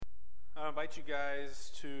invite you guys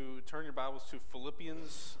to turn your Bibles to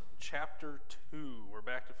Philippians chapter 2. We're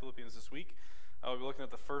back to Philippians this week. We'll be looking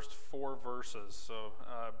at the first 4 verses. So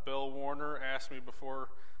Bill Warner asked me before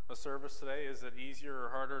the service today, is it easier or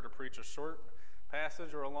harder to preach a short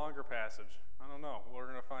passage or a longer passage? I don't know. We're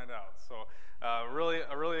going to find out. So really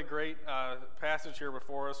a great passage here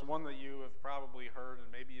before us, one that you have probably heard and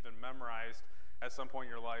maybe even memorized at some point in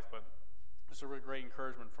your life, but it's a really great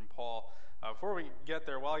encouragement from Paul. Before we get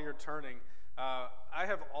there, while you're turning, I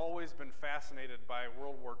have always been fascinated by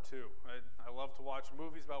World War II. I love to watch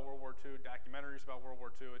movies about World War II, documentaries about World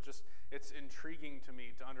War II. It's intriguing to me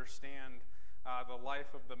to understand the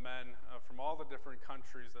life of the men from all the different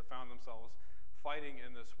countries that found themselves fighting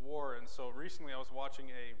in this war. And so recently I was watching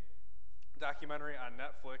a documentary on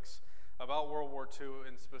Netflix about World War II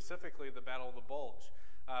and specifically the Battle of the Bulge,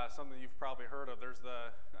 something you've probably heard of. There's the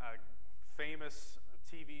famous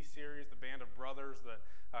TV series, The Band of Brothers, that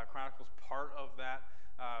chronicles part of that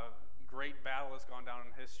great battle that's gone down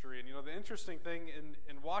in history. And the interesting thing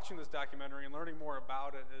in watching this documentary and learning more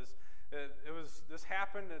about it is this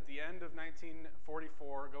happened at the end of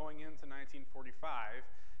 1944, going into 1945,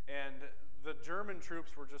 and the German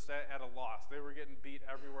troops were just at a loss. They were getting beat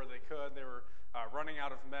everywhere they could. They were running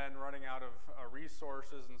out of men, running out of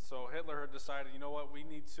resources, and so Hitler had decided, we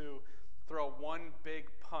need to throw one big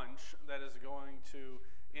punch that is going to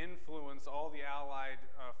influence all the Allied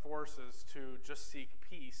forces to just seek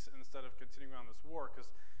peace instead of continuing on this war, because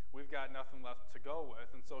we've got nothing left to go with.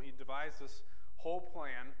 And so he devised this whole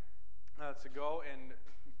plan to go and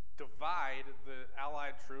divide the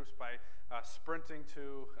Allied troops by sprinting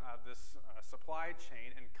to this supply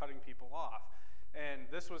chain and cutting people off. And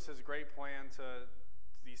this was his great plan to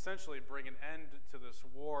essentially bring an end to this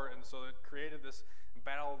war, and so it created this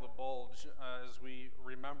Battle of the Bulge as we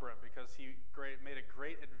remember it, because he made a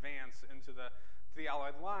great advance into the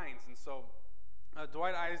Allied lines. And so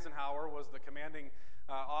Dwight Eisenhower was the commanding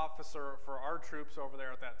officer for our troops over there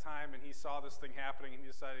at that time, and he saw this thing happening, and he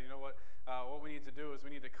decided, what we need to do is we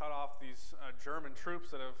need to cut off these German troops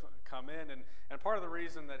that have come in. And part of the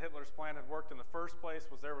reason that Hitler's plan had worked in the first place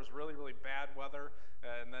was there was really, really bad weather,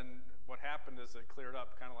 and then what happened is it cleared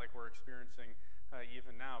up, kind of like we're experiencing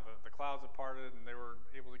even now. The clouds had parted, and they were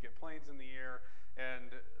able to get planes in the air,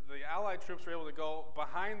 and the Allied troops were able to go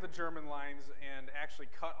behind the German lines and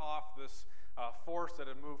actually cut off this force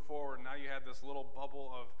that had moved forward. Now you had this little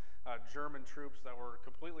bubble of German troops that were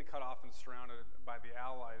completely cut off and surrounded by the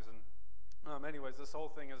Allies. And anyways, this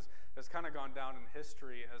whole thing has kind of gone down in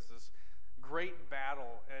history as this great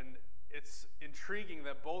battle, and it's intriguing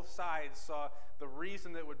that both sides saw the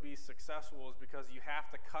reason that would be successful is because you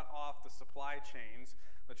have to cut off the supply chains,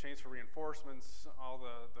 the chains for reinforcements, all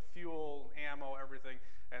the fuel, ammo, everything,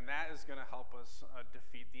 and that is going to help us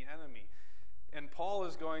defeat the enemy. And Paul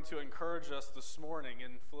is going to encourage us this morning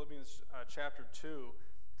in Philippians chapter 2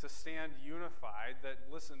 to stand unified.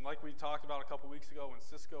 That, listen, like we talked about a couple weeks ago when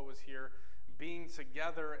Cisco was here, being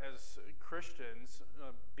together as Christians,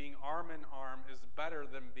 being arm in arm, is better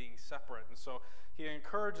than being separate. And so he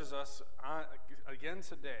encourages us again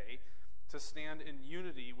today to stand in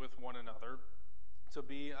unity with one another, to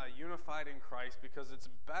be unified in Christ, because it's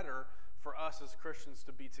better for us as Christians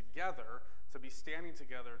to be together, to be standing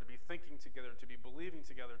together, to be thinking together, to be believing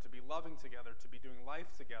together, to be loving together, to be doing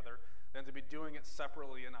life together, than to be doing it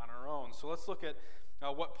separately and on our own. So let's look at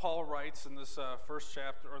what Paul writes in this first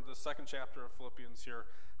chapter, or the second chapter of Philippians here,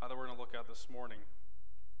 that we're going to look at this morning.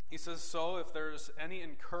 He says, "So if there's any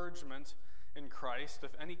encouragement in Christ,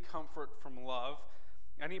 if any comfort from love,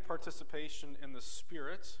 any participation in the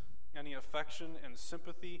Spirit, any affection and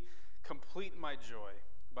sympathy, complete my joy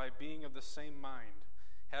by being of the same mind,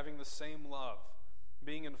 having the same love,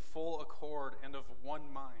 being in full accord and of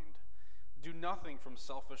one mind. Do nothing from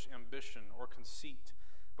selfish ambition or conceit,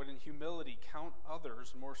 but in humility count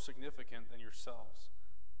others more significant than yourselves.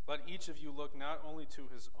 Let each of you look not only to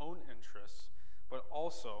his own interests, but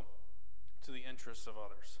also to the interests of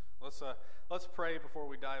others." Let's pray before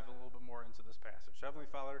we dive a little bit more into this passage. Heavenly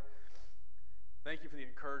Father, thank you for the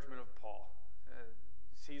encouragement of Paul.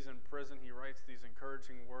 He's in prison. He writes these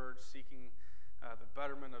encouraging words, seeking the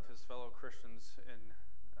betterment of his fellow Christians in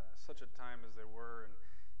such a time as they were. And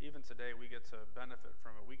even today, we get to benefit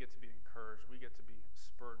from it. We get to be encouraged. We get to be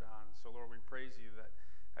spurred on. So, Lord, we praise you that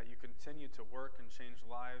you continue to work and change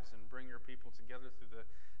lives and bring your people together through the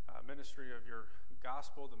ministry of your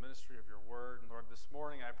gospel, the ministry of your word. And, Lord, this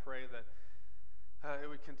morning I pray that it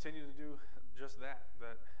would continue to do just that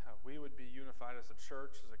we would be unified as a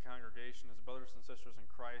church, as a congregation, as brothers and sisters in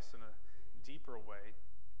Christ in a deeper way,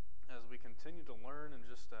 as we continue to learn and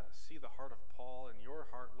just see the heart of Paul and your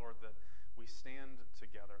heart, Lord, that we stand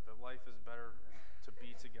together, that life is better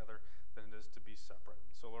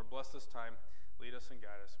So, Lord, bless this time. Lead us and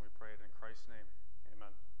guide us. And we pray it in Christ's name.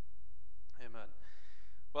 Amen. Amen.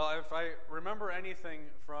 Well, if I remember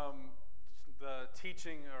anything from the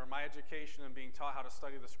teaching or my education and being taught how to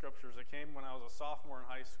study the scriptures, it came when I was a sophomore in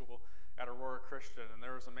high school at Aurora Christian, and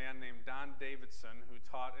there was a man named Don Davidson who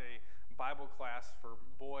taught a Bible class for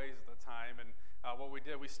boys at the time, and what we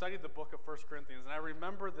did, we studied the book of 1 Corinthians, and I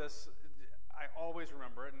remember this, I always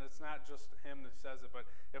remember it, and it's not just him that says it, but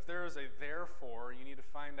if there is a therefore, you need to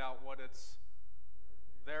find out what it's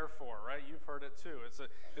there for, right? You've heard it too.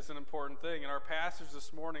 It's an important thing, and our passage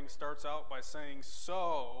this morning starts out by saying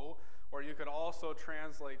so, or you could also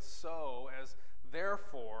translate so as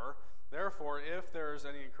therefore, if there is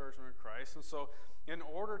any encouragement in Christ. And so in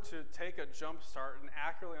order to take a jump start and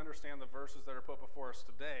accurately understand the verses that are put before us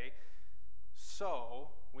today, so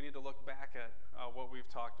we need to look back at what we've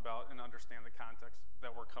talked about and understand the context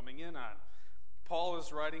that we're coming in on. Paul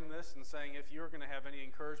is writing this and saying if you're going to have any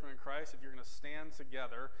encouragement in Christ, if you're going to stand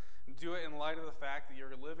together, do it in light of the fact that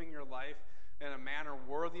you're living your life in a manner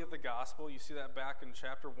worthy of the gospel. You see that back in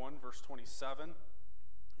chapter 1, verse 27.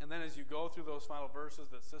 And then as you go through those final verses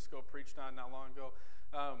that Cisco preached on not long ago,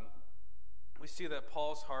 we see that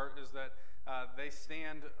Paul's heart is that they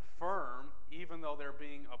stand firm even though they're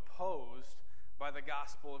being opposed by the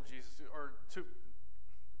gospel of Jesus, or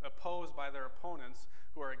opposed by their opponents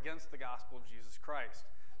who are against the gospel of Jesus Christ.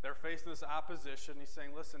 They're facing this opposition. He's saying,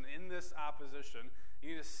 listen, in this opposition, you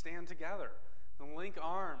need to stand together and link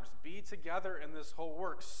arms, be together in this whole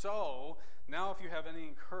work. So, now if you have any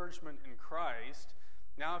encouragement in Christ,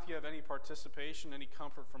 now if you have any participation, any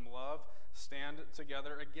comfort from love, stand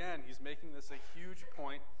together. Again, he's making this a huge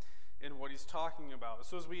point in what he's talking about.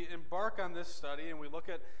 So as we embark on this study and we look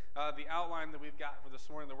at the outline that we've got for this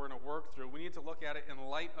morning that we're going to work through, we need to look at it in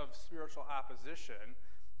light of spiritual opposition.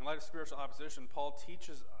 In light of spiritual opposition, Paul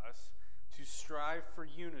teaches us to strive for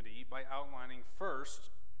unity by outlining first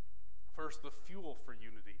the fuel for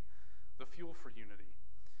unity. The fuel for unity.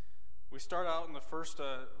 We start out in the first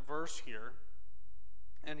verse here,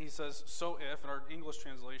 and he says, so if, and our English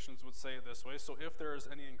translations would say it this way, so if there is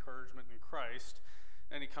any encouragement in Christ,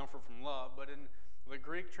 any comfort from love, but in the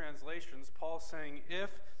Greek translations, Paul's saying,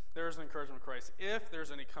 if there is an encouragement in Christ, if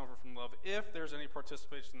there's any comfort from love, if there's any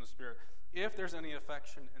participation in the Spirit, if there's any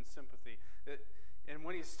affection and sympathy. And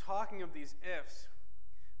when he's talking of these ifs,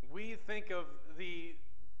 we think of the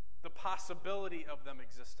possibility of them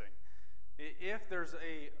existing. If there's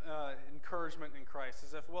a encouragement in Christ,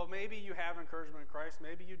 as if, well, maybe you have encouragement in Christ,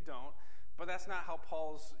 maybe you don't, but that's not how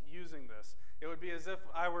Paul's using this. It would be as if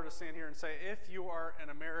I were to stand here and say, if you are an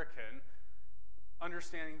American,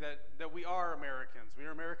 understanding that we are Americans, we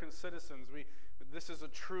are American citizens, this is a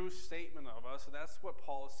true statement of us, and that's what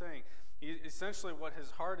Paul is saying. Essentially what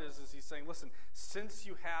his heart is he's saying, listen, since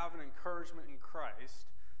you have an encouragement in Christ,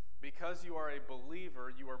 because you are a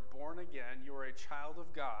believer, you are born again, you are a child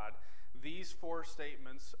of God, these four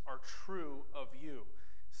statements are true of you.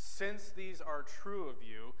 Since these are true of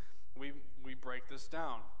you, we break this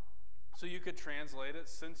down. So you could translate it,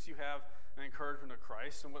 since you have an encouragement of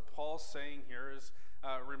Christ, and what Paul's saying here is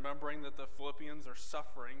remembering that the Philippians are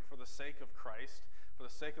suffering for the sake of Christ, for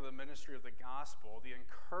the sake of the ministry of the gospel. The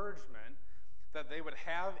encouragement that they would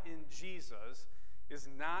have in Jesus is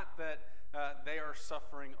not that they are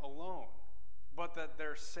suffering alone, but that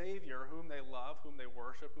their Savior, whom they love, whom they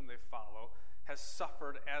worship, whom they follow, has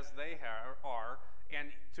suffered as they are, and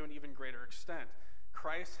to an even greater extent.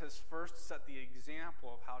 Christ has first set the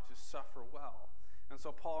example of how to suffer well. And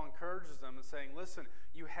so Paul encourages them and saying, listen,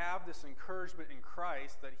 you have this encouragement in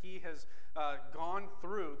Christ that he has gone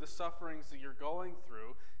through the sufferings that you're going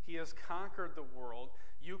through. He has conquered the world.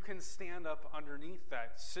 You can stand up underneath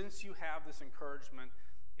that since you have this encouragement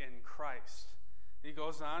in Christ. He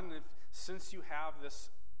goes on, since you have this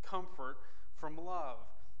comfort from love.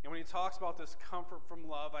 And when he talks about this comfort from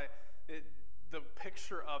love, the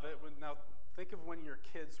picture of it, now think of when your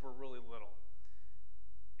kids were really little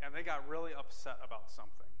and they got really upset about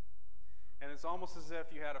something. And it's almost as if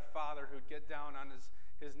you had a father who'd get down on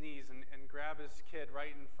his knees and grab his kid right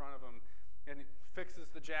in front of him and fixes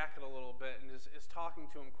the jacket a little bit and is talking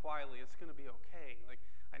to him quietly. It's going to be okay. Like,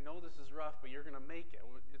 I know this is rough, but you're going to make it.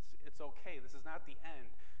 It's okay. This is not the end.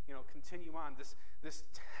 Continue on. This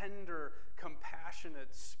tender,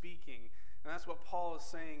 compassionate speaking. And that's what Paul is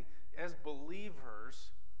saying. As believers,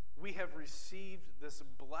 we have received this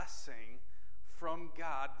blessing from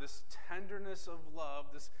God, this tenderness of love,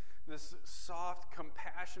 this soft,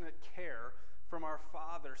 compassionate care from our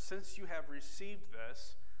Father. Since you have received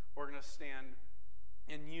this, we're going to stand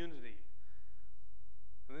in unity.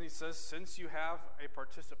 And then he says, since you have a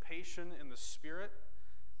participation in the Spirit,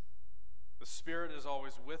 The Spirit is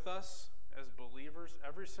always with us as believers.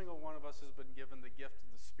 Every single one of us has been given the gift of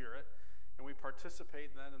the Spirit, and we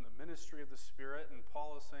participate then in the ministry of the Spirit. And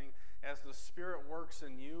Paul is saying, as the Spirit works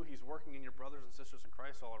in you, he's working in your brothers and sisters in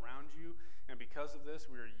Christ all around you. And because of this,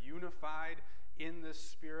 we are unified in this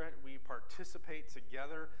Spirit. We participate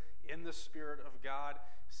together in the Spirit of God.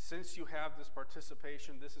 Since you have this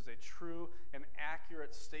participation, this is a true and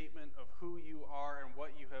accurate statement of who you are and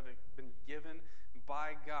what you have been given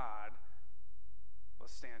by God.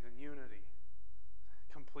 Let's stand in unity.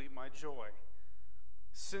 Complete my joy.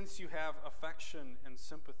 Since you have affection and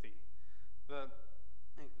sympathy, the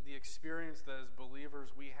experience that as believers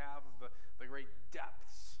we have of the great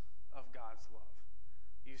depths of God's love.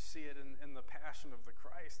 You see it in the passion of the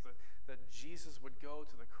Christ, that Jesus would go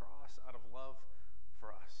to the cross out of love for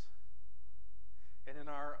us. And in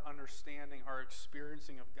our understanding, our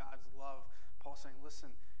experiencing of God's love, Paul's saying, listen,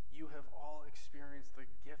 you have all experienced the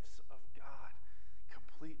gifts of God.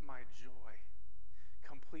 Complete my joy.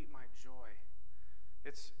 Complete my joy.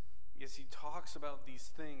 It's as he talks about these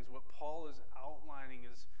things, what Paul is outlining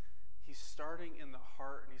is he's starting in the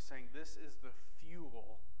heart and he's saying this is the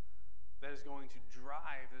fuel that is going to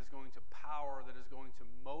drive, that is going to power, that is going to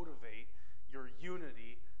motivate your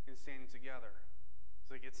unity in standing together. It's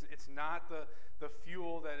like it's not the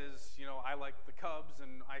fuel that is, I like the Cubs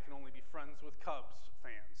and I can only be friends with Cubs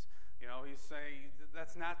fans. He's saying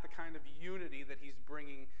that's not the kind of unity that he's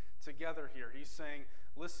bringing together here. He's saying,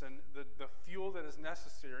 listen, the fuel that is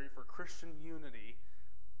necessary for Christian unity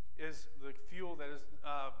is the fuel that is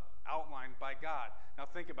outlined by God. Now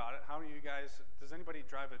think about it. How many of you guys, does anybody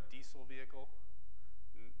drive a diesel vehicle?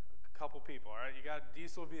 A couple people, all right? You got a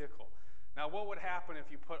diesel vehicle. Now what would happen if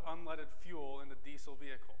you put unleaded fuel in the diesel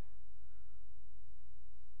vehicle?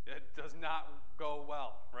 It does not go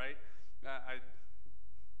well, right?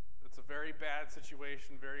 It's a very bad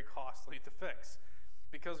situation, very costly to fix.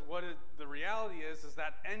 Because the reality is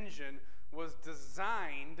that engine was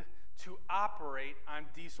designed to operate on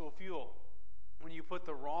diesel fuel. When you put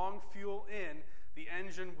the wrong fuel in, the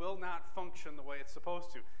engine will not function the way it's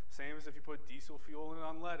supposed to. Same as if you put diesel fuel in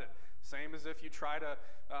unleaded. Same as if you try to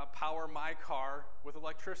power my car with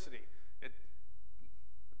electricity.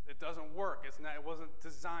 It doesn't work. It wasn't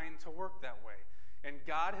designed to work that way. And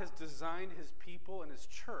God has designed his people and his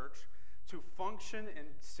church to function and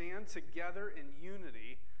stand together in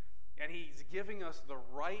unity, and he's giving us the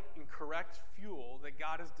right and correct fuel that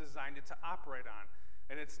God has designed it to operate on.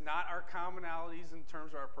 And it's not our commonalities in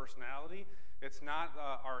terms of our personality. It's not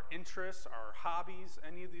our interests, our hobbies,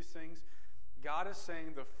 any of these things. God is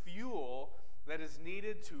saying the fuel that is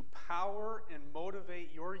needed to power and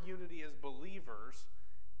motivate your unity as believers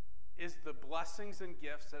is the blessings and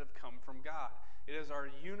gifts that have come from God. It is our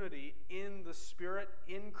unity in the Spirit,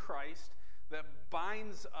 in Christ, that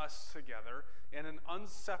binds us together in an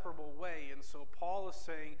inseparable way. And so Paul is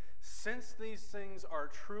saying, since these things are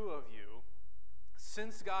true of you,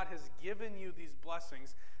 since God has given you these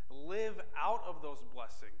blessings, live out of those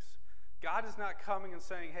blessings. God is not coming and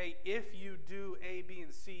saying, hey, if you do A, B,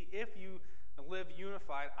 and C, if you live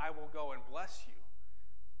unified, I will go and bless you.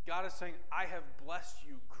 God is saying, I have blessed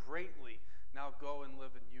you greatly. Now go and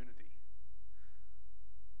live in unity.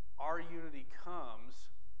 Our unity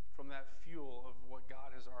comes from that fuel of what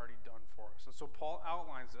God has already done for us. And so Paul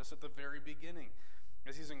outlines this at the very beginning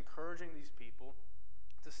as he's encouraging these people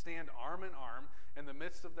to stand arm in arm in the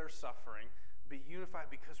midst of their suffering, be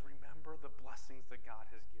unified, because remember the blessings that God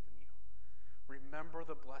has given you. Remember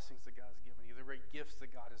the blessings that God has given you, the great gifts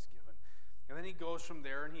that God has given. And then he goes from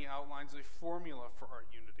there and he outlines a formula for our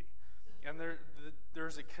unity. And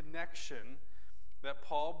there's a connection that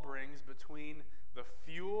Paul brings between the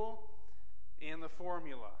fuel and the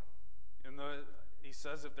formula. He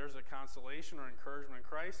says if there's a consolation or encouragement in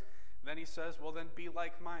Christ, then he says, well, then be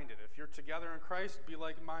like-minded. If you're together in Christ, be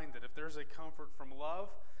like-minded. If there's a comfort from love,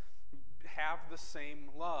 have the same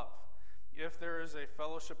love. If there is a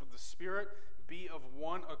fellowship of the Spirit, be of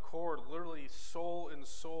one accord, literally soul in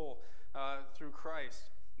soul through Christ.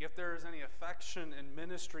 If there is any affection in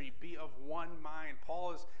ministry, be of one mind.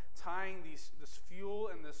 Paul is tying this fuel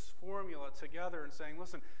and this formula together and saying,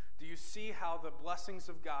 listen, do you see how the blessings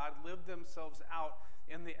of God live themselves out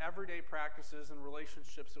in the everyday practices and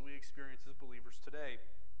relationships that we experience as believers today?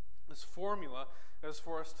 This formula is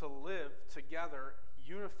for us to live together,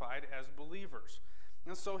 unified as believers.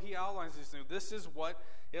 And so he outlines these things. This is what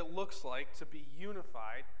it looks like to be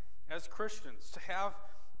unified as Christians, to have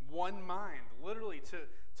one mind, literally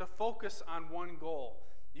to focus on one goal.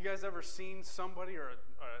 You guys ever seen somebody or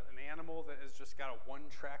an animal that has just got a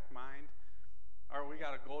one-track mind? Or we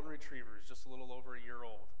got a golden retriever who's just a little over a year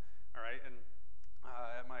old, all right? And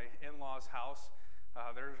at my in-laws' house,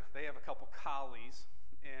 have a couple collies,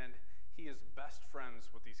 and he is best friends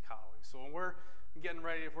with these collies. So when we're getting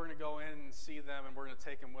ready, if we're going to go in and see them and we're going to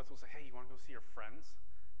take them with, we'll say, hey, you want to go see your friends?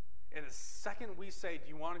 And the second we say, do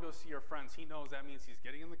you want to go see your friends, he knows that means he's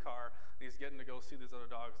getting in the car and he's getting to go see these other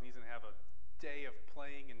dogs, and he's going to have a day of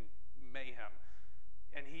playing and mayhem.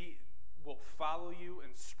 And he will follow you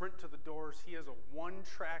and sprint to the doors. He has a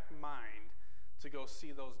one-track mind to go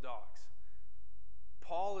see those dogs.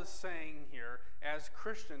 Paul is saying here, as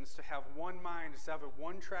Christians, to have one mind is to have a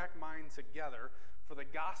one-track mind together for the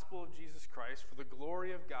gospel of Jesus Christ, for the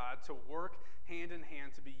glory of God, to work hand in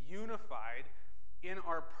hand, to be unified in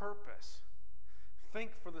our purpose.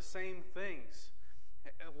 Think for the same things.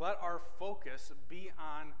 Let our focus be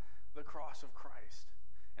on the cross of Christ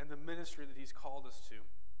and the ministry that he's called us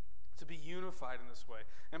to be unified in this way.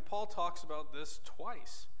 And Paul talks about this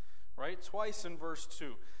twice, right? Twice in verse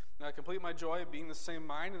 2. Now, I complete my joy of being the same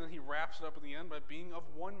mind, and then he wraps it up at the end by being of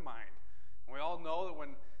one mind. And we all know that when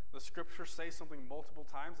the scriptures say something multiple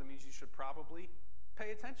times, it means you should probably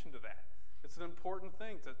pay attention to that. It's an important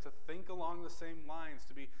thing to think along the same lines,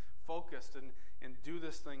 to be focused and do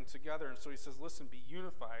this thing together. And so he says, listen, be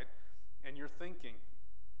unified in your thinking.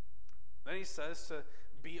 Then he says to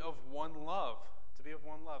be of one love, to be of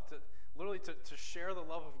one love, to share the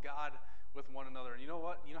love of God with one another. And you know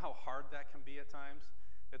what? You know how hard that can be at times?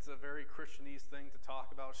 It's a very Christianese thing to talk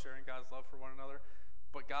about sharing God's love for one another.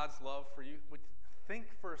 But God's love for you, think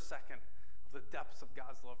for a second of the depths of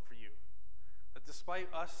God's love for you. That despite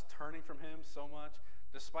us turning from him so much,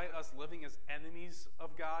 despite us living as enemies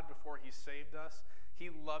of God before he saved us, he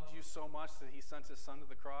loved you so much that he sent his son to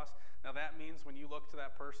the cross. Now that means when you look to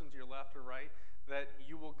that person to your left or right, that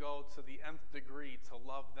you will go to the nth degree to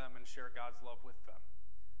love them and share God's love with them.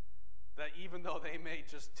 That even though they may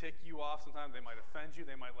just tick you off sometimes, they might offend you,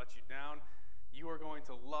 they might let you down, you are going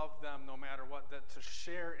to love them no matter what. That to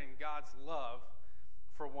share in God's love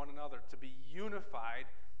for one another, to be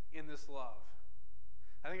unified in this love.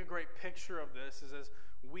 I think a great picture of this is as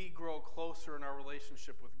we grow closer in our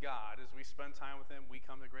relationship with God, as we spend time with him, we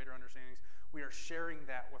come to greater understandings, we are sharing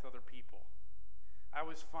that with other people. I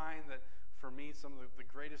always find that for me, some of the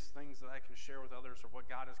greatest things that I can share with others are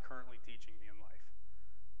what God is currently teaching me in life.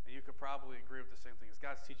 And you could probably agree with the same thing. As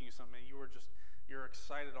God's teaching you something, you're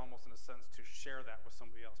excited almost in a sense to share that with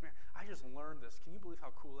somebody else. Man, I just learned this. Can you believe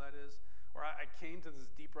how cool that is? Or I came to this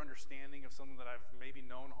deeper understanding of something that I've maybe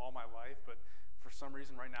known all my life, but for some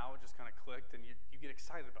reason right now it just kind of clicked, and you get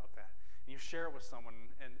excited about that. And you share it with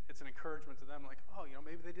someone, and it's an encouragement to them, like, oh,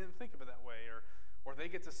 maybe they didn't think of it that way, or they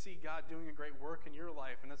get to see God doing a great work in your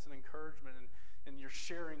life, and it's an encouragement, and you're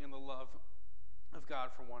sharing in the love of God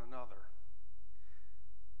for one another.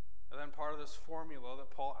 And then part of this formula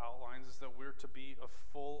that Paul outlines is that we're to be of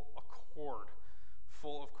full accord.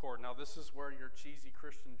 Full of accord. Now, this is where your cheesy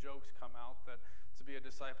Christian jokes come out, that to be a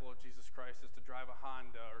disciple of Jesus Christ is to drive a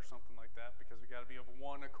Honda or something like that, because we got to be of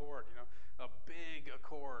one accord, a big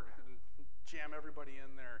accord, and jam everybody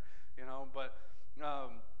in there,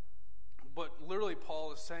 But literally,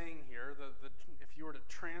 Paul is saying here that if you were to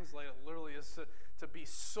translate it, literally is to be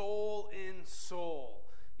soul in soul.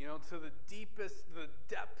 To the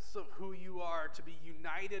depths of who you are, to be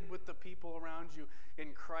united with the people around you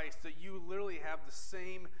in Christ, that you literally have the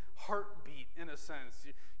same heartbeat in a sense.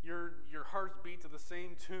 Your hearts beat to the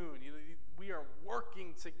same tune. We are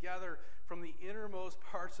working together from the innermost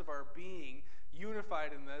parts of our being,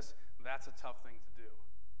 unified in this. That's a tough thing to do.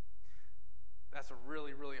 That's a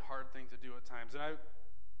really, really hard thing to do at times. And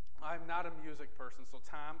I'm not a music person, so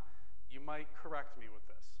Tom, you might correct me with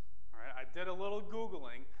this. All right, I did a little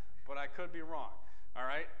Googling, but I could be wrong. All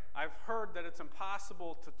right, I've heard that it's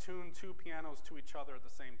impossible to tune two pianos to each other at the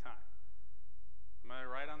same time. Am I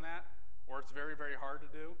right on that? Or it's very, very hard to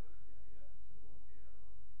do? Yeah, you have to tune one piano and then you tune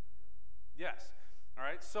the other. Yes. All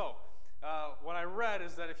right, so what I read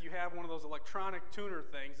is that if you have one of those electronic tuner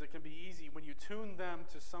things, it can be easy. When you tune them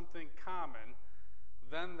to something common,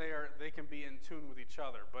 then they can be in tune with each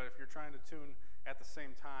other. But if you're trying to tune at the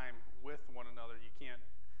same time with one another, you can't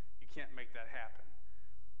make that happen.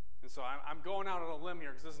 And so I'm going out on a limb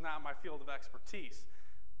here because this is not my field of expertise.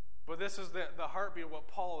 But this is the heartbeat of what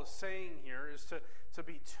Paul is saying here, is to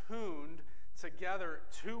be tuned together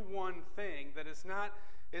to one thing. That it's not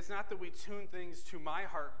that we tune things to my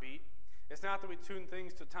heartbeat. It's not that we tune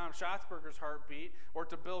things to Tom Schatzberger's heartbeat or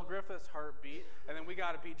to Bill Griffith's heartbeat, and then we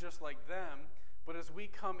got to be just like them. But as we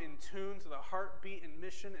come in tune to the heartbeat and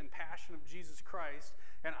mission and passion of Jesus Christ,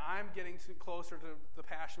 and I'm getting closer to the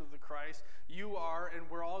passion of the Christ, you are, and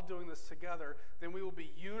we're all doing this together, then we will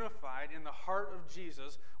be unified in the heart of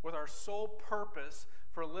Jesus with our sole purpose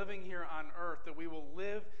for living here on earth, that we will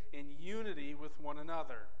live in unity with one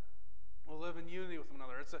another. will live in unity with one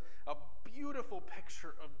another. It's a beautiful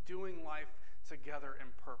picture of doing life together in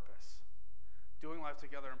purpose. Doing life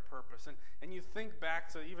together in purpose. And you think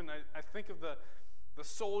back to even, I think of the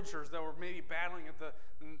soldiers that were maybe battling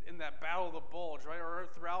in that Battle of the Bulge, right? Or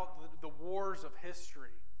throughout the wars of history.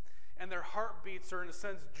 And their heartbeats are, in a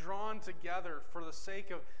sense, drawn together for the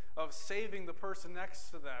sake of saving the person next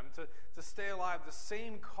to them, to stay alive, the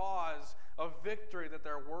same cause of victory that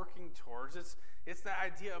they're working towards. It's the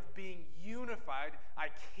idea of being unified. I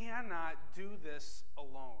cannot do this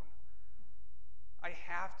alone. I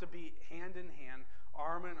have to be hand in hand,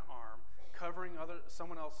 arm in arm, covering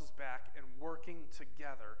someone else's back and working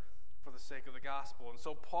together for the sake of the gospel. And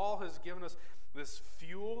so Paul has given us this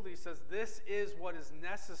fuel that he says this is what is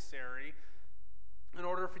necessary in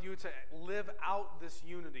order for you to live out this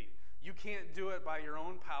unity. You can't do it by your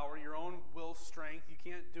own power, your own will strength. You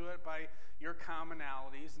can't do it by your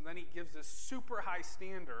commonalities. And then he gives this super high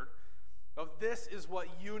standard of this is what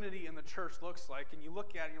unity in the church looks like. And you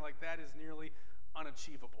look at it and you're like, that is nearly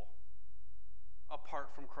unachievable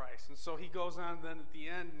apart from Christ. And so he goes on then at the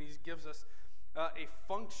end and he gives us a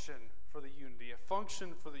function for the unity, a function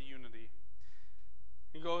for the unity.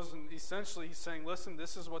 He goes and essentially he's saying, listen,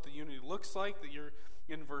 this is what the unity looks like, that you're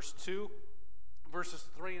in verse 2. Verses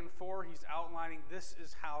 3 and 4, he's outlining this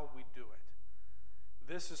is how we do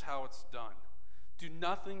it. This is how it's done. Do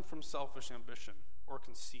nothing from selfish ambition or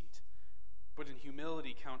conceit, but in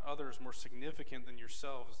humility count others more significant than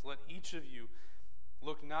yourselves. Let each of you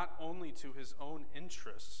look not only to his own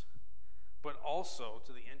interests, but also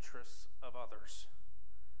to the interests of others.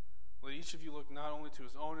 Let each of you look not only to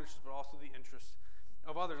his own interests, but also the interests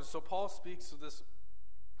of others. And so Paul speaks of this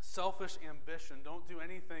selfish ambition. Don't do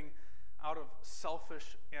anything out of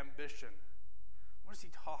selfish ambition. What is he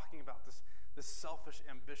talking about, this selfish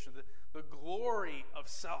ambition, the glory of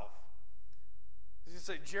self? He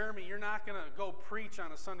say, Jeremy, you're not going to go preach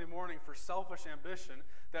on a Sunday morning for selfish ambition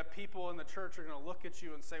that people in the church are going to look at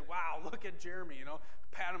you and say, wow, look at Jeremy,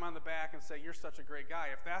 pat him on the back and say, you're such a great guy.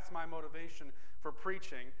 If that's my motivation for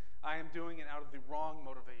preaching, I am doing it out of the wrong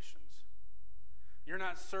motivations. You're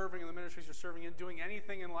not serving in the ministries you're serving in, doing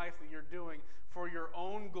anything in life that you're doing for your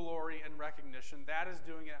own glory and recognition. That is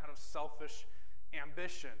doing it out of selfish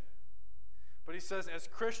ambition. But he says, as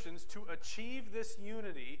Christians, to achieve this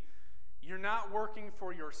unity, you're not working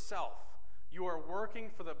for yourself. You are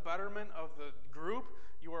working for the betterment of the group.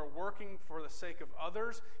 You are working for the sake of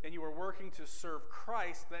others, and you are working to serve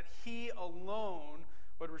Christ, that he alone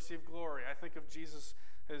would receive glory. I think of Jesus,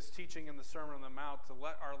 his teaching in the Sermon on the Mount, to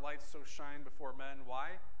let our light so shine before men.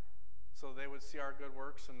 Why? So they would see our good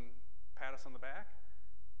works and pat us on the back?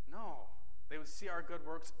 No. They would see our good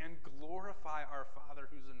works and glorify our Father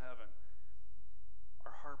who's in heaven.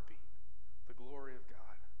 Our heartbeat, the glory of God.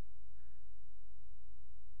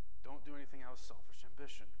 Don't do anything out of selfish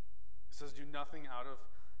ambition. It says do nothing out of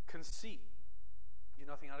conceit. Do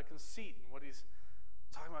nothing out of conceit. And what he's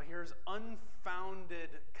talking about here is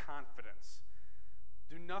unfounded confidence.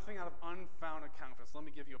 Do nothing out of unfounded confidence. Let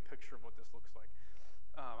me give you a picture of what this looks like.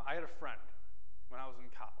 I had a friend when I was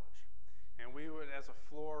in college. And we would, as a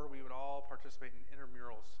floor, we would all participate in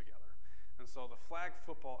intramurals together. And so the flag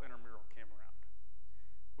football intramural came around.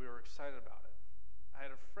 We were excited about it. I had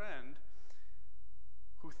a friend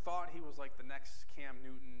who thought he was like the next Cam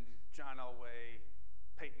Newton, John Elway,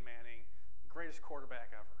 Peyton Manning, greatest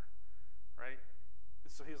quarterback ever, right? And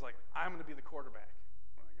so he was like, I'm going to be the quarterback.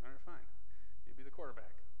 We're like, all right, fine. You be the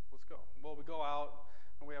quarterback. Let's go. Well, we go out,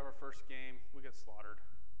 and we have our first game. We get slaughtered.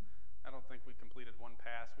 I don't think we completed one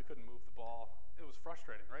pass. We couldn't move the ball. It was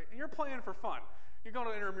frustrating, right? And you're playing for fun. You're going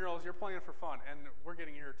to intramurals. You're playing for fun, and we're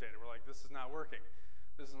getting irritated. We're like, this is not working.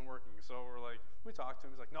 This isn't working. So we're like, we talked to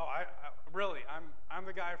him. He's like, no, I really, I'm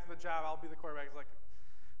the guy for the job. I'll be the quarterback. He's like,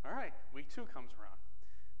 all right. Week 2 comes around.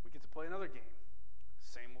 We get to play another game.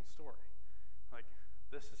 Same old story. Like,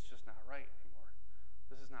 this is just not right anymore.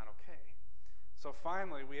 This is not okay. So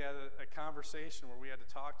finally, we had a conversation where we had to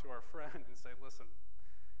talk to our friend and say, listen,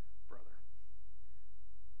 brother,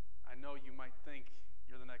 I know you might think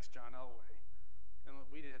you're the next John Elway. And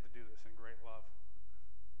we had to do this in great love.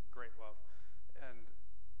 Great love. And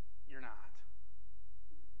you're not.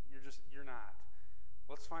 You're not.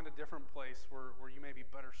 Let's find a different place where you may be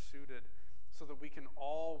better suited so that we can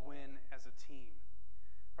all win as a team.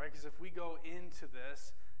 Right? Because if we go into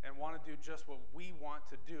this and want to do just what we want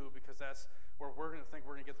to do because that's where we're going to think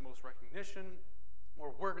we're going to get the most recognition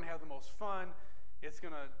or we're going to have the most fun, it's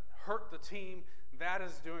going to hurt the team. That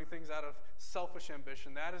is doing things out of selfish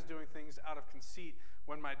ambition. That is doing things out of conceit.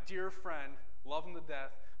 When my dear friend, love him to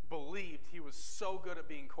death, believed he was so good at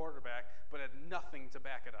being quarterback but had nothing to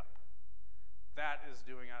back it up. That is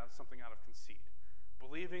doing something out of conceit.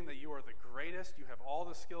 Believing that you are the greatest, you have all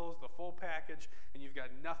the skills, the full package, and you've got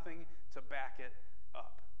nothing to back it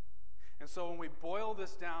up. And so when we boil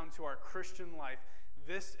this down to our Christian life,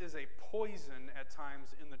 this is a poison at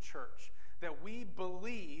times in the church. That we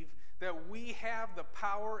believe that we have the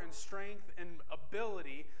power and strength and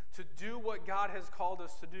ability to do what God has called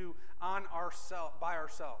us to do by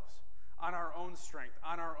ourselves, on our own strength,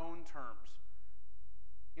 on our own terms.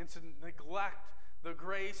 And to neglect the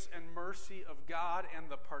grace and mercy of God and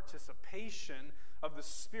the participation of the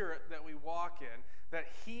Spirit that we walk in, that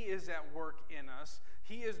He is at work in us,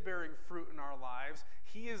 He is bearing fruit in our lives,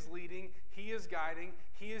 He is leading, He is guiding,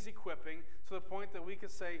 He is equipping, to the point that we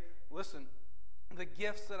could say, listen, the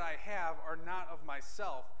gifts that I have are not of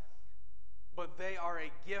myself, but they are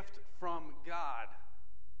a gift from God.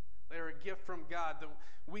 They are a gift from God that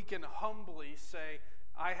we can humbly say,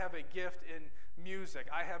 I have a gift in music.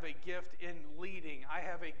 I have a gift in leading. I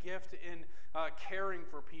have a gift in caring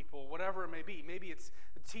for people, whatever it may be. Maybe it's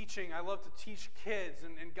teaching. I love to teach kids,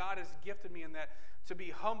 and God has gifted me in that. To be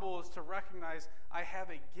humble is to recognize I have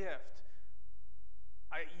a gift.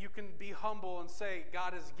 You can be humble and say,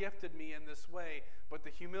 God has gifted me in this way, but the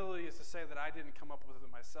humility is to say that I didn't come up with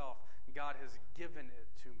it myself. God has given it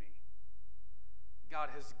to me. God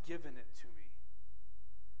has given it to me.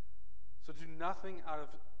 So do nothing out of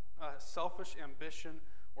selfish ambition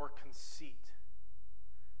or conceit.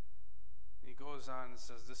 And he goes on and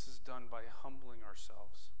says, this is done by humbling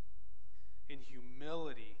ourselves. In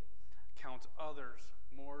humility, count others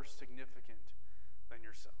more significant than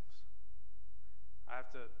yourselves. I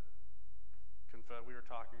have to confess, we were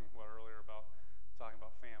talking earlier about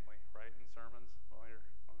family, right, in sermons. Well,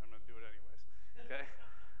 I'm going to do it anyways. Okay.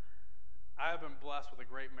 I have been blessed with a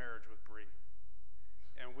great marriage with Bree,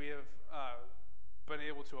 and we have been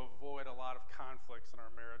able to avoid a lot of conflicts in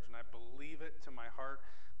our marriage, and I believe it to my heart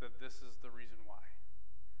that this is the reason why.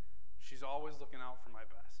 She's always looking out for my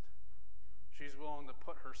best. She's willing to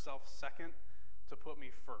put herself second to put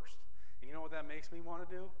me first. And you know what that makes me want to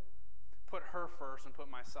do? Put her first and put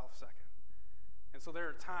myself second. And so there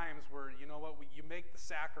are times where, you know what, you make the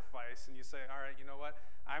sacrifice and you say, all right, you know what,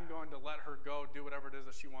 I'm going to let her go do whatever it is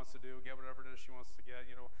that she wants to do, get whatever it is she wants to get,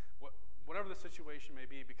 whatever the situation may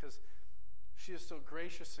be, because she is so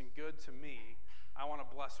gracious and good to me, I want to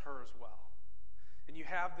bless her as well. And you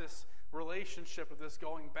have this relationship of this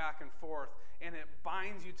going back and forth, and it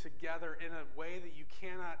binds you together in a way that you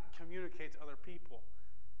cannot communicate to other people.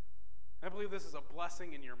 I believe this is a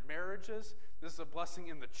blessing in your marriages. This is a blessing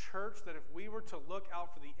in the church, that if we were to look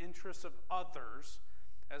out for the interests of others,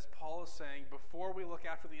 as Paul is saying, before we look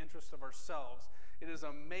after the interests of ourselves, it is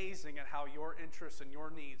amazing at how your interests and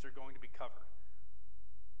your needs are going to be covered.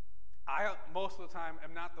 I, most of the time,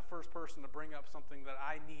 am not the first person to bring up something that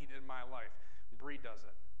I need in my life. Bree does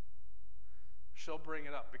it. She'll bring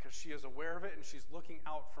it up because she is aware of it and she's looking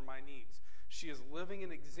out for my needs. She is living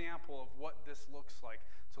an example of what this looks like,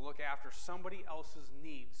 to look after somebody else's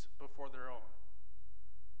needs before their own.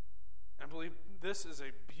 I believe this is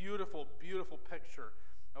a beautiful, beautiful picture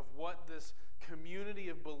of what this community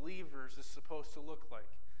of believers is supposed to look like.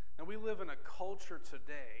 And we live in a culture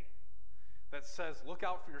today that says, look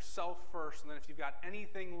out for yourself first, and then if you've got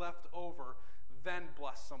anything left over, then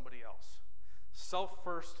bless somebody else. Self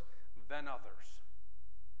first, then others.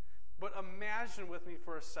 But imagine with me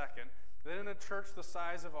for a second that in a church the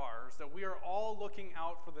size of ours, that we are all looking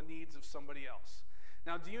out for the needs of somebody else.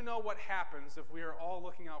 Now, do you know what happens if we are all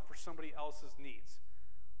looking out for somebody else's needs?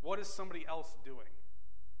 What is somebody else doing?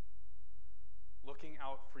 Looking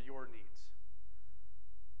out for your needs.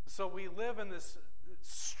 So we live in this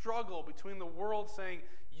struggle between the world saying,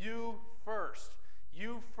 you first,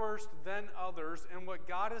 then others, and what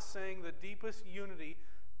God is saying, the deepest unity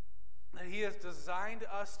that He has designed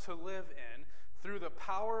us to live in through the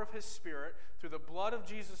power of His Spirit, through the blood of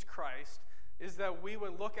Jesus Christ, is that we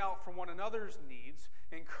would look out for one another's needs,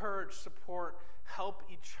 encourage, support, help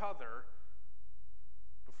each other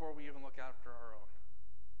before we even look after our own.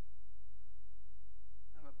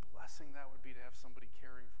 And the blessing that would be to have somebody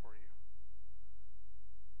caring for you.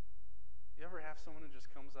 You ever have someone who just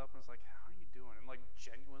comes up and is like, how are you doing? And like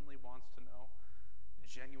genuinely wants to know,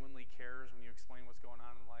 genuinely cares when you explain what's going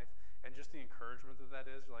on in life. And just the encouragement that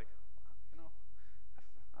is, you're like,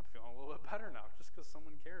 I'm feeling a little bit better now just because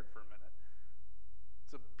someone cared for a minute.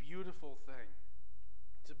 It's a beautiful thing.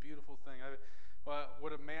 It's a beautiful thing. I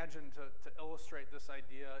would imagine to illustrate this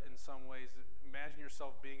idea in some ways, imagine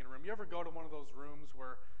yourself being in a room. You ever go to one of those rooms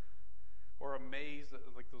or a maze,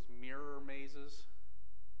 like those mirror mazes,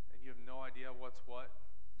 and you have no idea what's what?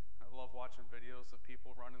 I love watching videos of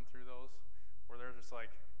people running through those where they're just like,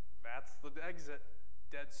 That's the exit.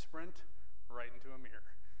 Dead sprint right into a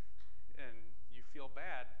mirror. And you feel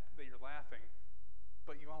bad that you're laughing,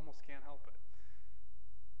 but you almost can't help it.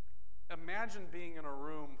 Imagine being in a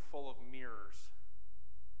room full of mirrors.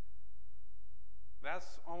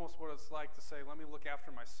 That's almost what it's like to say, let me look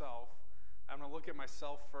after myself. I'm going to look at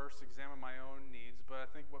myself first, examine my own needs. But I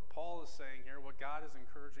think what Paul is saying here, what God is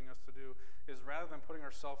encouraging us to do, is rather than putting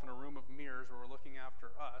ourselves in a room of mirrors where we're looking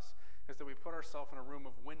after us, is that we put ourselves in a room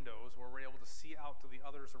of windows where we're able to see out to the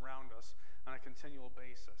others around us on a continual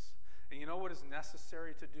basis. And you know what is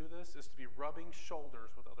necessary to do this? Is to be rubbing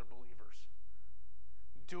shoulders with other believers.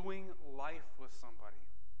 Doing life with somebody.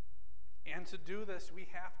 And to do this,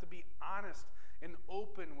 we have to be honest and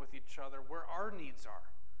open with each other where our needs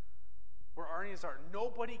are. Where our needs are.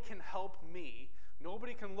 Nobody can help me.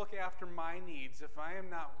 Nobody can look after my needs if I am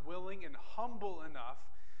not willing and humble enough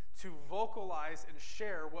to vocalize and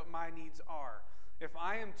share what my needs are. If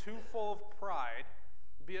I am too full of pride,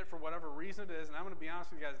 be it for whatever reason it is, and I'm going to be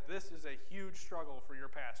honest with you guys, this is a huge struggle for your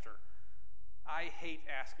pastor. I hate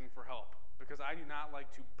asking for help because I do not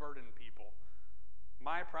like to burden people.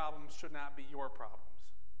 My problems should not be your problems.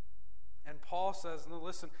 And Paul says, no,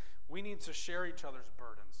 listen, we need to share each other's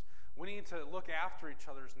burdens. We need to look after each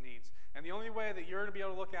other's needs. And the only way that you're going to be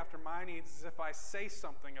able to look after my needs is if I say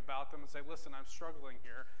something about them and say, listen, I'm struggling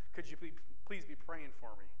here. Could you please be praying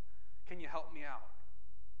for me? Can you help me out?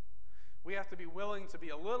 We have to be willing to be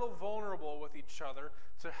a little vulnerable with each other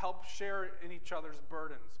to help share in each other's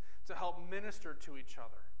burdens, to help minister to each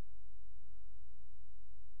other.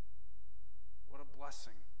 What a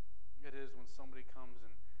blessing it is when somebody comes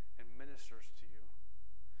and ministers to you.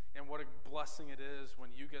 And what a blessing it is when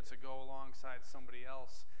you get to go alongside somebody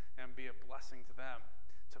else and be a blessing to them,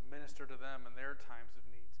 to minister to them in their times of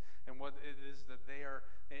needs, and what it is that they are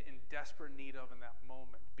in desperate need of in that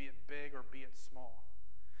moment, be it big or be it small.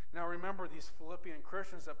 Now remember, these Philippian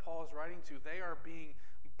Christians that Paul is writing to, they are being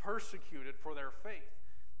persecuted for their faith.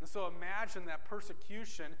 And so imagine that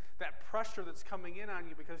persecution, that pressure that's coming in on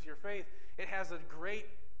you because of your faith, it has a great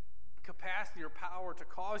capacity or power to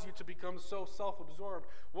cause you to become so self-absorbed.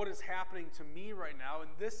 What is happening to me right now? And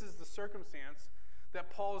this is the circumstance that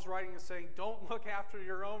Paul is writing and saying, don't look after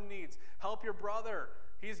your own needs. Help your brother.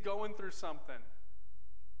 He's going through something.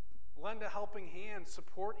 Lend a helping hand.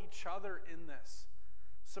 Support each other in this.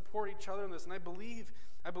 Support each other in this. And I believe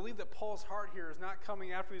that Paul's heart here is not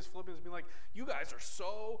coming after these Philippians and being like, you guys are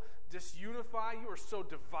so disunified, you are so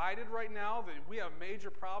divided right now that we have major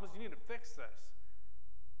problems, you need to fix this.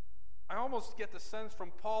 I almost get the sense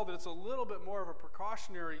from Paul that it's a little bit more of a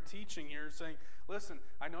precautionary teaching here, saying, listen,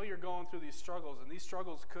 I know you're going through these struggles, and these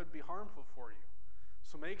struggles could be harmful for you.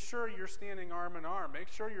 So make sure you're standing arm in arm. Make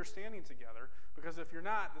sure you're standing together, because if you're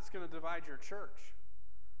not, that's going to divide your church.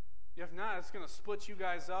 If not, it's going to split you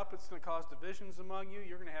guys up. It's going to cause divisions among you.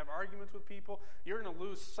 You're going to have arguments with people. You're going to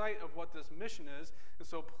lose sight of what this mission is. And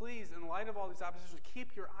so please, in light of all these oppositions,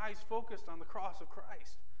 keep your eyes focused on the cross of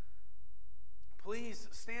Christ. Please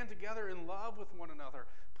stand together in love with one another.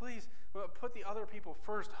 Please put the other people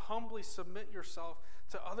first. Humbly submit yourself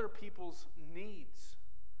to other people's needs.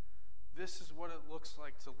 This is what it looks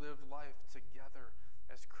like to live life together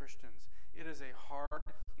as Christians. It is a hard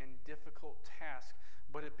and difficult task,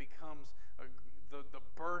 but it becomes, the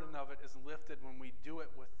burden of it is lifted when we do it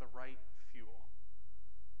with the right fuel.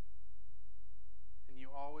 And you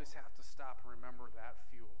always have to stop and remember that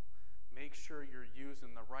fuel. Make sure you're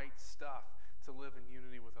using the right stuff to live in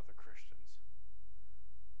unity with other Christians.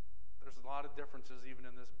 There's a lot of differences even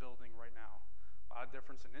in this building right now. A lot of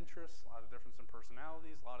difference in interests, a lot of difference in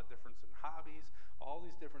personalities, a lot of difference in hobbies, all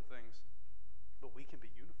these different things. But we can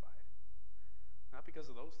be unified. Not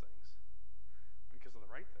because of those things, because of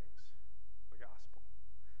the right things. The gospel.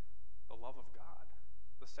 The love of God.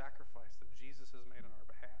 The sacrifice that Jesus has made on our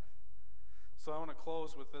behalf. So I want to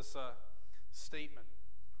close with this statement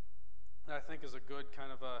that I think is a good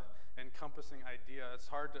kind of encompassing idea. It's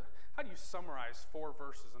hard to, how do you summarize 4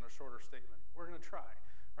 verses in a shorter statement? We're going to try,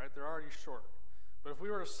 right? They're already short. But if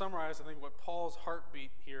we were to summarize, I think what Paul's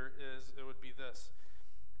heartbeat here is, it would be this,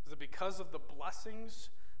 is that because of the blessings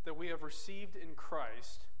that we have received in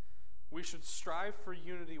Christ, we should strive for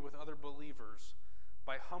unity with other believers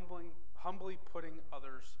by humbly putting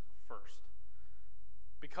others first.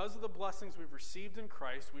 Because of the blessings we've received in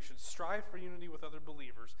Christ, we should strive for unity with other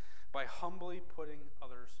believers by humbly putting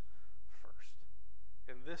others first.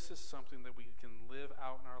 And this is something that we can live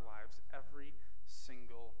out in our lives every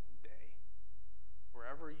single day.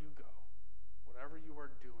 Wherever you go, whatever you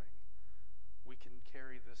are doing, we can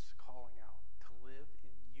carry this calling out to live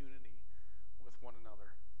in unity with one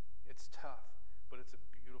another. It's tough, but it's a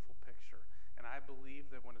beautiful picture. And I believe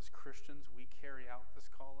that when as Christians we carry out this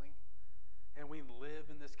calling and we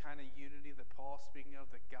live in this kind of unity that Paul's speaking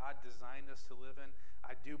of, that God designed us to live in,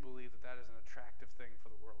 I do believe that that is an attractive thing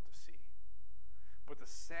for the world to see. But the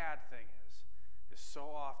sad thing is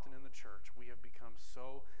so often in the church we have become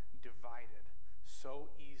so divided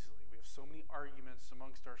so easily. We have so many arguments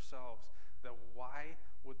amongst ourselves that why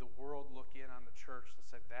would the world look in on the church and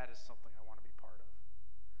say, that is something I want to be part of?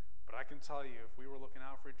 But I can tell you, if we were looking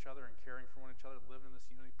out for each other and caring for one another, living in this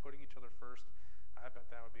unity, putting each other first, I bet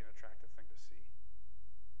that would be an attractive thing to see.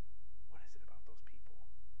 What is it about those people?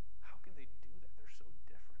 How can they do that? They're so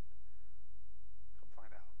different. Come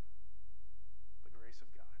find out. The grace of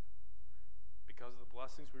God. Because of the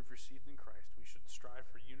blessings we've received in Christ, we should strive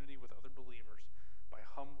for unity with other believers by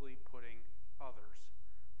humbly putting others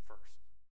first.